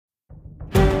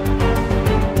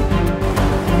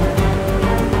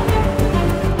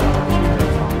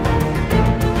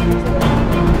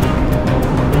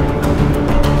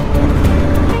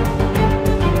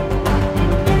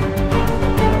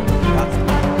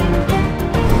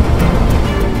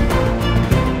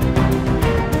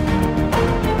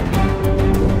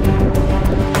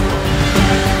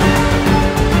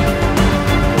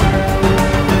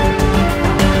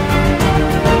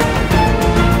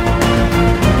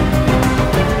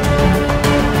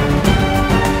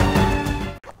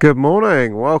Good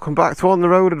morning, welcome back to On the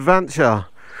Road Adventure.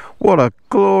 What a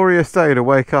glorious day to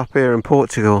wake up here in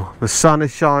Portugal. The sun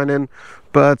is shining,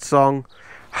 birdsong,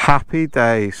 happy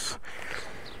days.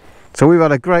 So we've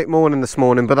had a great morning this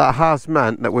morning, but that has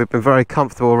meant that we've been very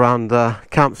comfortable around the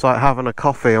campsite having a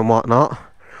coffee and whatnot.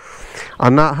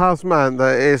 And that has meant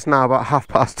that it is now about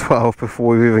 12:30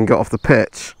 before we've even got off the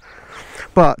pitch.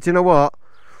 But do you know what?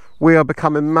 We are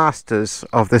becoming masters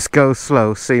of this go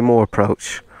slow, see more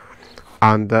approach.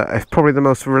 And it's probably the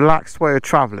most relaxed way of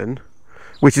travelling,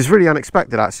 which is really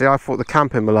unexpected actually. I thought the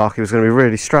camping malarkey was going to be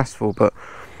really stressful, but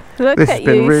look at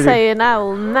you really... saying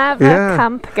I'll never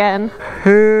camp again.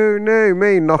 Who knew?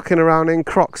 Me knocking around in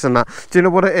Crocs and that. Do you know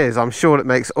what it is? I'm sure it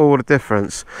makes all the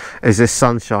difference is this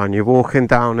sunshine. You're walking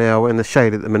downhill in the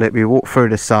shade at the minute, but you walk through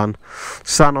the sun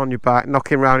on your back,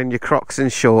 knocking around in your Crocs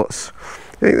and shorts.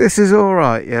 I think this is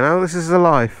alright, you know, this is the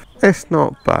life. It's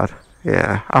not bad.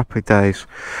 Yeah, happy days.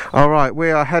 Alright,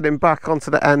 we are heading back onto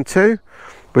the N2.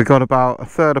 We've got about a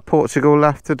third of Portugal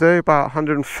left to do, about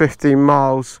 150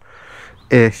 miles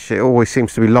ish. It always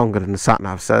seems to be longer than the sat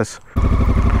nav says.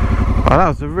 Well, that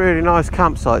was a really nice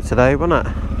campsite today, wasn't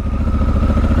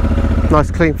it? Nice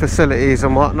clean facilities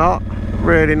and whatnot.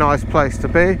 Really nice place to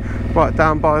be, right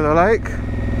down by the lake.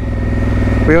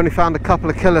 We only found a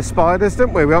couple of killer spiders,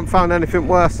 didn't we? We haven't found anything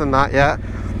worse than that yet.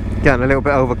 Getting a little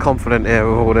bit overconfident here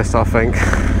with all this, I think.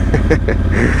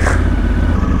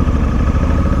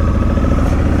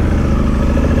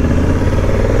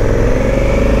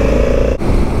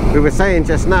 We were saying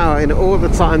just now, in all the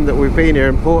time that we've been here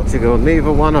in Portugal,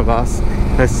 neither one of us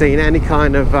has seen any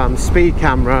kind of speed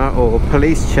camera or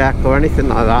police check or anything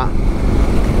like that.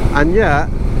 And yet,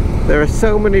 there are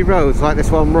so many roads like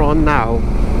this one we're on now,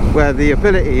 where the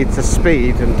ability to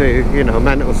speed and do, you know,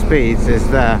 mental speeds is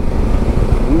there.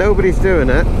 Nobody's doing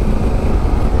it.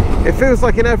 It feels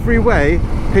like in every way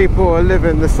people are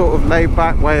living the sort of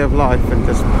laid-back way of life and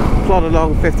just plod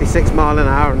along 56 miles an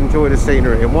hour and enjoy the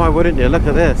scenery. And why wouldn't you? Look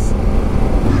at this.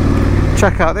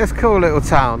 Check out this cool little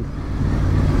town.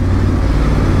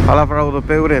 I love how all the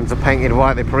buildings are painted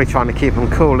white. They're probably trying to keep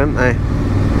them cool, aren't they?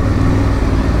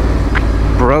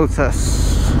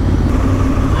 Brotus.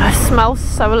 It smells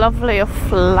so lovely of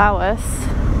flowers.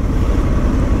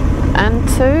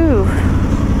 N2.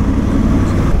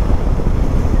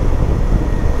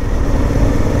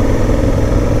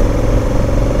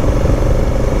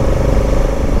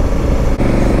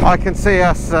 I can see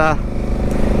us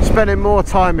spending more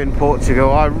time in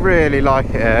Portugal. I really like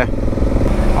it here.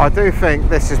 I do think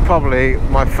this is probably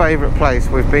my favourite place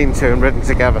we've been to and ridden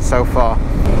together so far.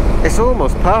 It's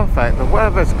almost perfect. The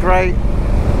weather's great,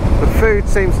 the food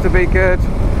seems to be good,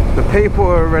 the people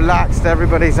are relaxed,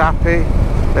 everybody's happy.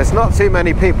 There's not too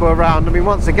many people around. I mean,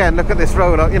 once again, look at this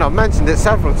road. You know, I've mentioned it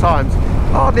several times.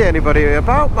 Hardly anybody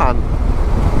about, man.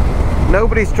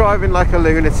 Nobody's driving like a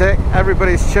lunatic.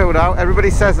 Everybody's chilled out. Everybody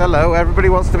says hello. Everybody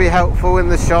wants to be helpful in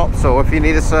the shops or if you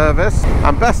need a service.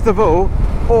 And best of all,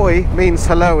 oi means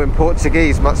hello in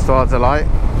Portuguese, much to our delight.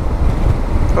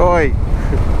 Oi.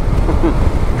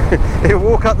 You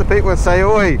walk up to people and say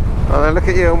oi, and they look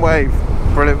at you and wave.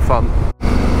 Brilliant fun.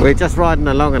 We're just riding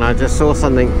along and I just saw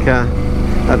something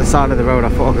at the side of the road. I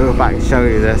thought I'd go back and show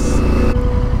you this.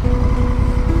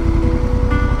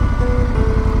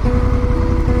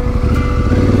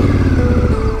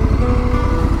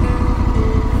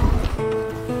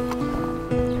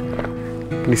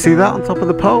 Can you see that on top of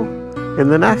the pole? In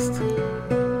the nest?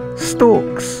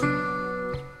 Storks.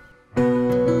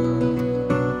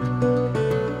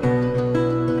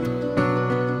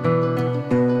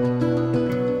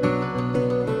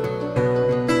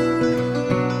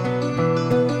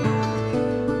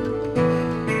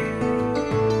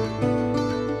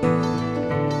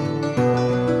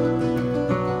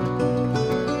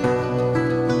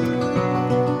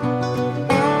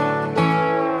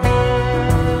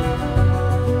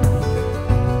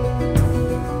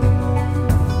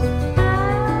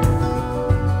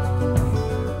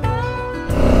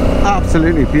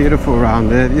 Absolutely beautiful around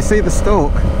here. You see the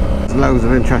stork? There's loads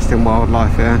of interesting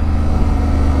wildlife here.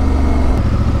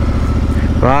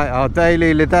 Right, our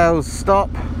daily Lidl's stop.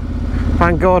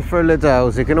 Thank God for a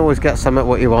Lidl's. You can always get some at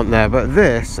what you want there, but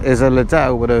this is a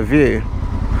Lidl with a view.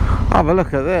 Have a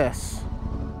look at this.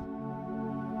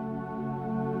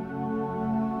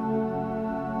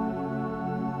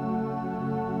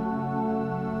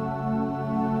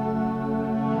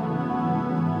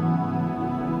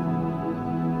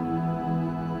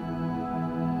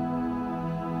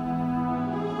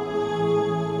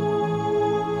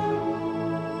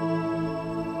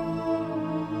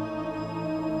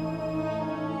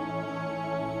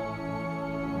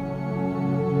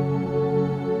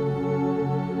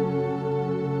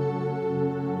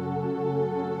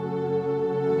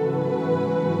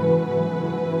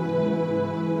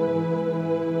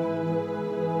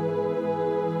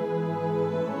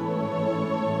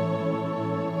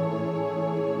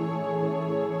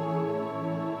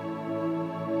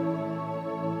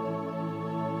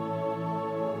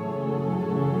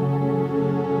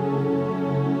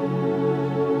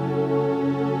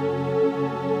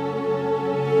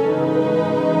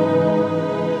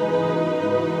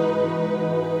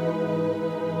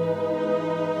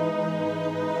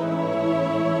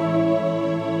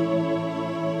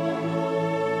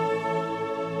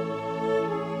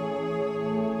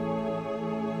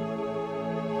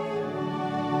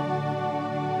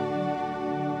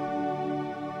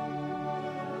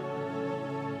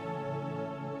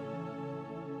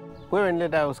 We're in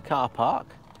Liddell's car park,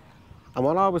 and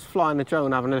while I was flying the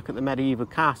drone having a look at the medieval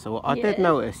castle, I did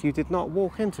notice you did not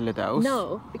walk into Liddell's.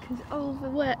 No, because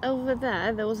over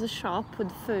there was a shop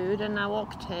with food, and I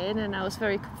walked in and I was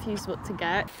very confused what to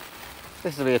get.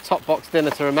 This will be a top box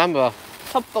dinner to remember.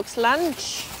 Top box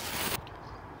lunch.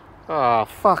 Oh,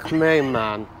 fuck me,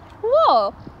 man.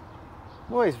 What?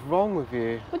 What is wrong with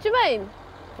you? What do you mean?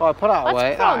 Oh, put that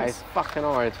away. Prawns. That is fucking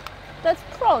horrid. That's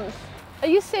prawns. Are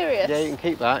you serious? Yeah, you can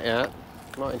keep that, yeah.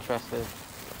 Not interested.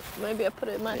 Maybe I put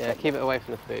it in my Yeah, keep it away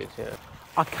from the food, yeah.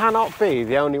 I cannot be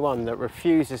the only one that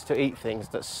refuses to eat things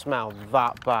that smell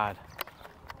that bad.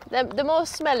 The more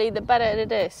smelly, the better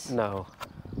it is. No.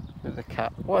 The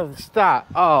cat. What is that?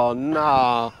 Oh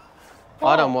no.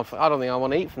 What? I don't think I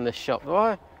want to eat from this shop, do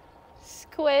I?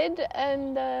 Squid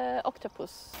and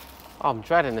octopus. I'm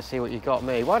dreading to see what you got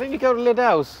me. Why don't you go to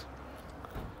Liddell's?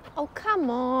 Oh, come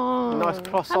on. Nice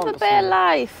croissant. Have a better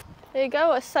life. There you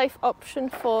go, a safe option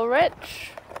for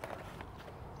rich.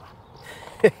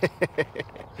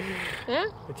 Yeah?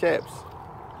 The chips.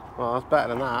 Well, that's better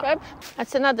than that.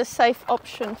 That's another safe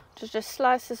option. Just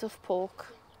slices of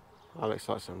pork. That looks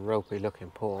like some ropey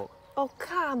looking pork. Oh,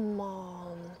 come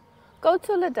on. Go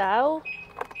to Liddell.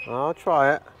 I'll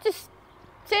try it. Just,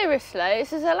 seriously,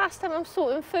 this is the last time I'm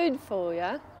sorting food for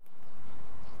you.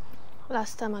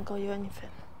 Last time I got you anything.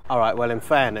 Alright, well in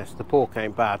fairness, the pork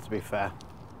ain't bad to be fair.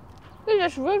 You're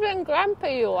just rude and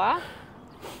grumpy, you are.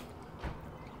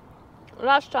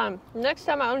 Last time. Next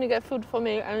time I only get food for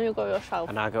me and you go yourself.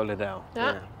 And I go Liddell.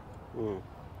 Yeah. So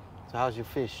how's your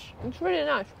fish? It's really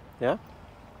nice. Yeah?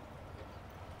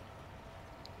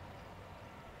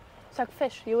 It's like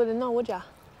fish, you wouldn't know, would ya?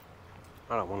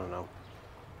 I don't want to know.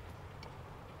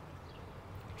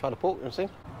 Try the pork and see.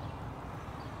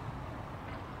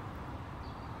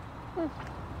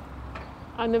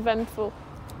 Uneventful.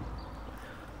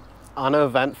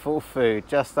 Uneventful food,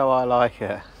 just how I like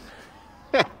it.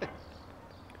 Look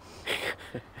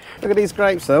at these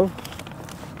grapes though.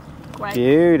 Great.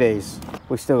 Beauties.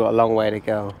 We've still got a long way to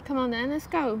go. Come on then, let's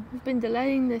go. We've been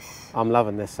delaying this. I'm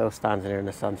loving this though, standing here in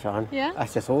the sunshine. Yeah?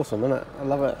 That's just awesome, isn't it? I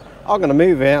love it. I'm going to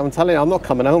move here, I'm telling you, I'm not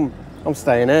coming home. I'm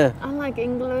staying here. I like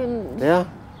England. Yeah?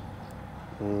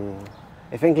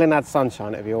 If England had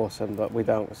sunshine, it'd be awesome, but we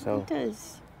don't, so... It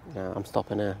does. Yeah, I'm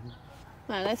stopping here.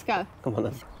 Right, let's go. Come on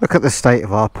then. Look at the state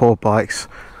of our poor bikes.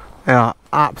 They are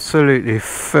absolutely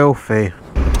filthy.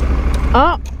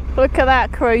 Oh, look at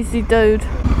that crazy dude.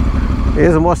 He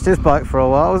hasn't washed his bike for a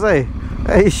while, has he?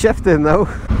 Hey, he's shifting though.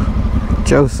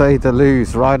 Jose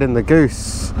Deleuze riding the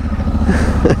goose.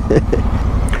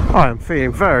 I am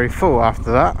feeling very full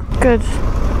after that. Good,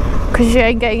 because you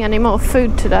ain't getting any more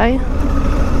food today.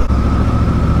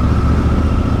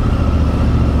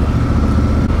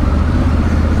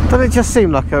 Doesn't it just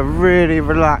seem like a really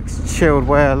relaxed, chilled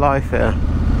way of life here?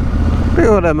 Look at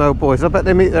all them old boys. I bet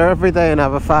they meet there every day and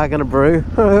have a fag and a brew.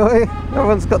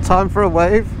 Everyone's got time for a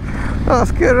wave. Oh,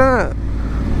 that's good, isn't it?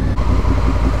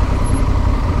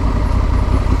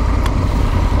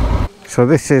 So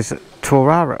this is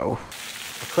Toraro.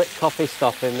 A quick coffee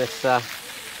stop in this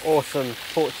awesome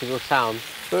Portugal town.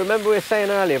 But remember we were saying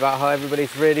earlier about how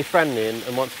everybody's really friendly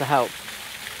and wants to help.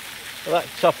 Well, that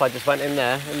shop I just went in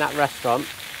there, in that restaurant,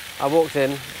 I walked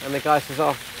in and the guy says,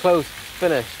 oh, closed,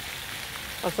 finished.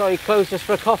 I thought he closed just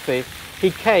for a coffee.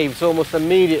 He caves almost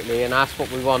immediately and asks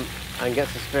what we want and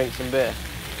gets us drinks and beer.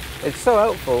 It's so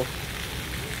helpful.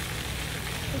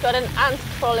 You've got an ant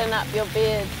crawling up your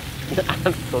beard. An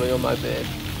ant crawling on my beard.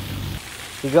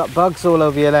 You got bugs all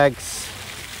over your legs.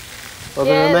 Or the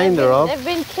remainder of. They've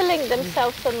been killing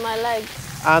themselves on my legs.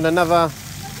 And another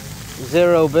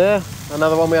zero beer.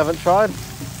 Another one we haven't tried.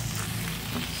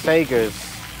 Sager's.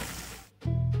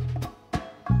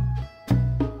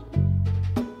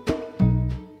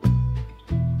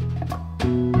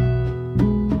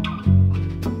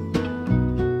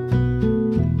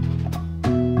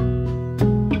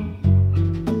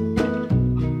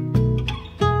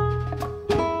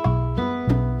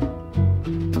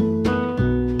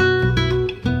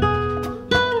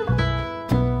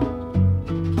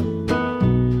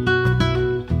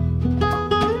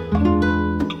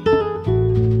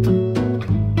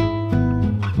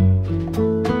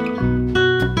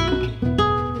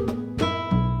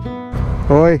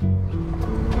 Oi.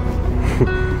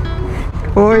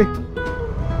 Oi.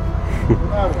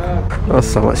 That was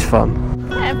so much fun.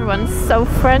 Everyone's so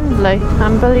friendly.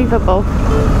 Unbelievable.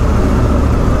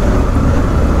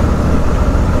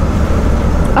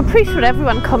 I'm pretty sure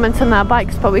everyone comments on our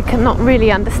bikes, but we cannot really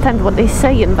understand what they're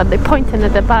saying, but they're pointing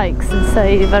at the bikes and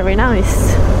say very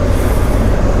nice.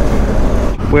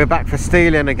 We're back for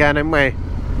stealing again, aren't we?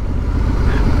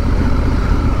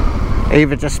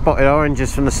 Either just spotted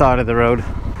oranges from the side of the road.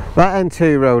 That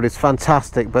N2 road is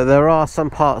fantastic, but there are some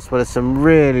parts where there's some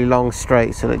really long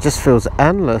straights and it just feels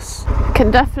endless. I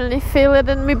can definitely feel it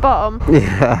in my bottom.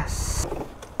 Yes.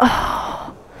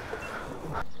 Oh.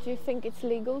 Do you think it's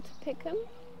legal to pick them?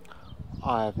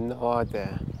 I have no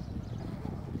idea.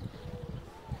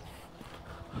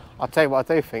 I'll tell you what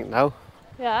I do think though.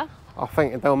 Yeah? I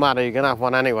think it don't matter, you can have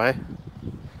one anyway.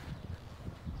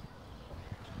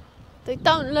 They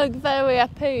don't look very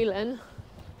appealing.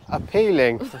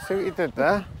 Appealing? I see what you did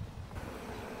there.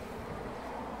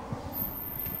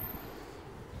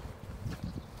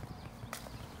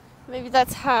 Maybe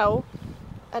that's how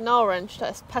an orange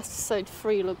that's pesticide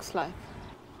free looks like.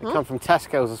 They come from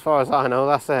Tesco's as far as I know,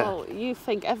 that's it. Oh, you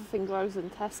think everything grows in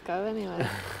Tesco anyway.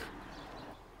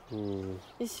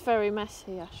 It's very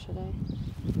messy actually.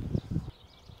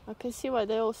 I can see why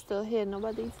they're all still here,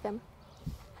 nobody eats them.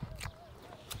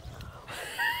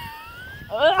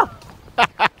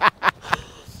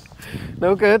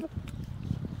 No good?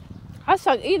 That's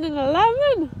like eating a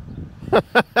lemon.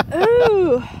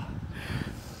 Ooh.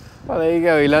 Well, there you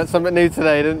go, you learnt something new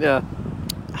today, didn't you?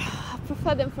 I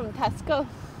prefer them from Tesco.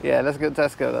 Yeah, let's go to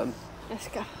Tesco then. Let's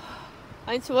go.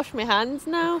 I need to wash my hands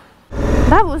now.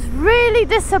 That was really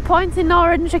disappointing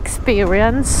orange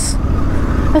experience.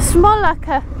 It's more like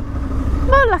a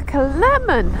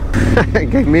lemon. It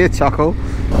gave me a chuckle.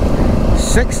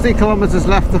 60 kilometres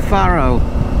left to Faro.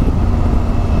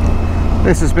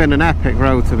 This has been an epic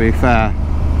road, to be fair.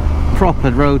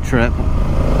 Proper road trip.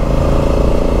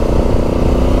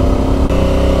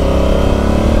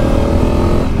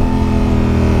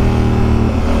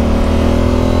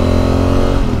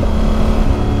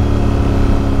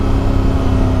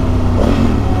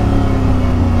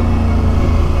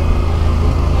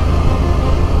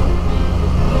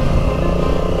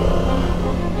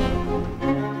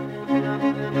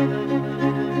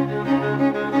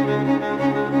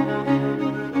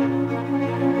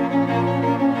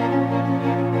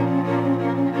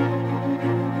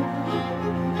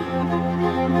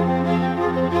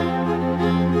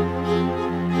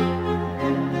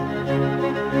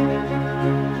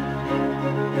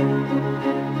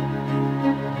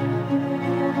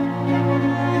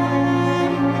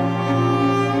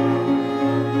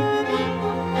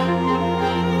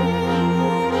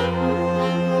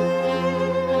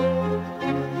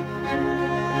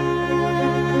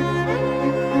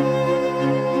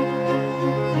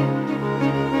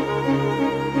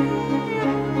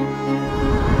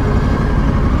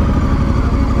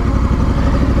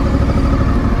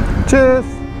 Cheers!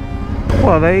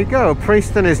 Well, there you go, a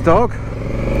priest and his dog.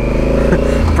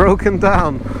 Broken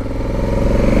down.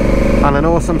 And an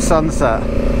awesome sunset.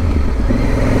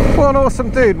 What an awesome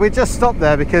dude. We just stopped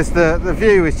there because the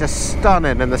view is just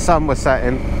stunning and the sun was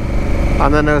setting.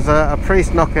 And then there was a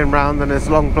priest knocking around in his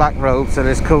long black robes and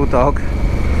his cool dog.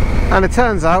 And it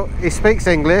turns out he speaks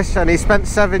English and he spent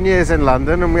 7 years in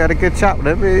London and we had a good chat with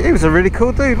him. He was a really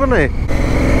cool dude, wasn't he?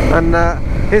 And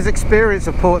his experience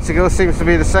of Portugal seems to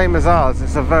be the same as ours.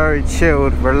 It's a very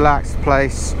chilled, relaxed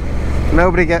place.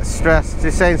 Nobody gets stressed.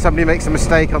 You're saying somebody makes a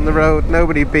mistake on the road,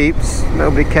 nobody beeps,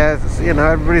 nobody cares. It's, you know,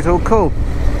 everybody's all cool.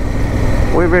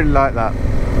 We really like that.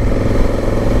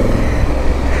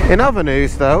 In other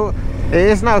news though, it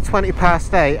is now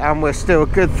 8:20 and we're still a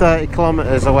good 30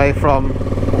 kilometers away from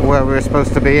where we were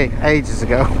supposed to be ages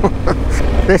ago.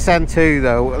 This N2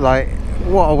 though, like,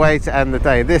 what a way to end the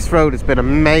day. This road has been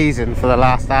amazing for the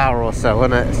last hour or so,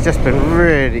 and it's just been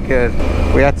really good.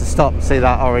 We had to stop and see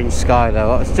that orange sky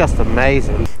though. It's just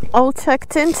amazing. All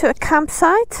checked into a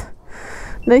campsite.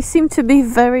 They seem to be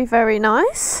very, very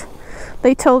nice.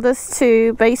 They told us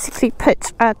to basically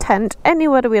pitch our tent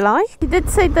anywhere we like. He did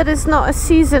say that it's not a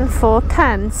season for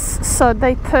tents, so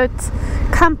they put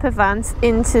camper vans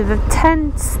into the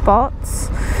tent spots.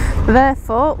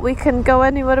 Therefore, we can go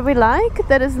anywhere we like.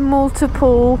 There is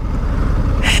multiple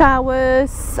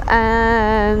showers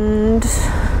and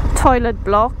toilet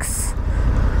blocks.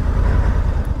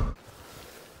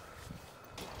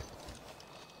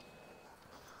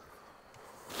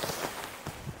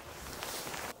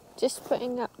 Just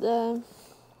putting up the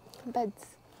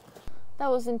beds.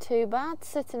 That wasn't too bad.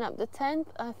 Setting up the tent,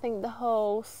 I think the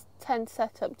whole tent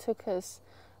setup took us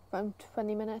around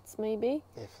 20 minutes maybe.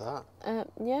 If that.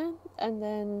 Yeah, and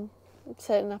then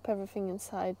setting up everything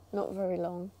inside, not very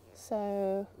long.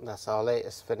 So That's our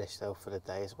latest finish though for the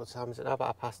day. What time is it now?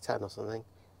 About 10:30 or something?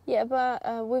 yeah, but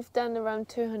we've done around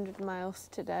 200 miles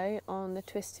today on the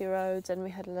twisty roads, and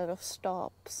we had a lot of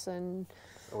stops. And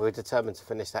We were determined to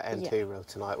finish that N2 road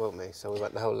tonight, weren't we? So we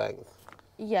went the whole length.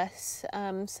 yes,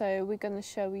 so we're going to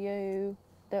show you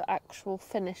the actual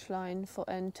finish line for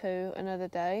N2 another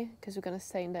day, because we're going to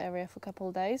stay in the area for a couple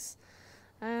of days,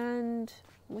 and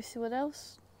we'll see what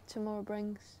else tomorrow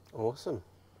brings. Awesome.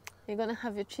 You're going to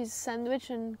have your cheese sandwich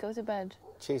and go to bed.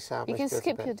 Cheese sandwich. You can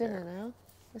skip your dinner now.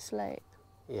 It's late.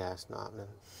 Yeah, it's not happening.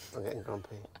 I'm getting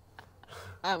grumpy.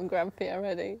 I'm grumpy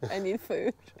already. I need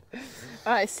food.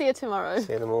 All right, see you tomorrow. See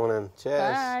you in the morning. Cheers.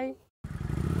 Bye.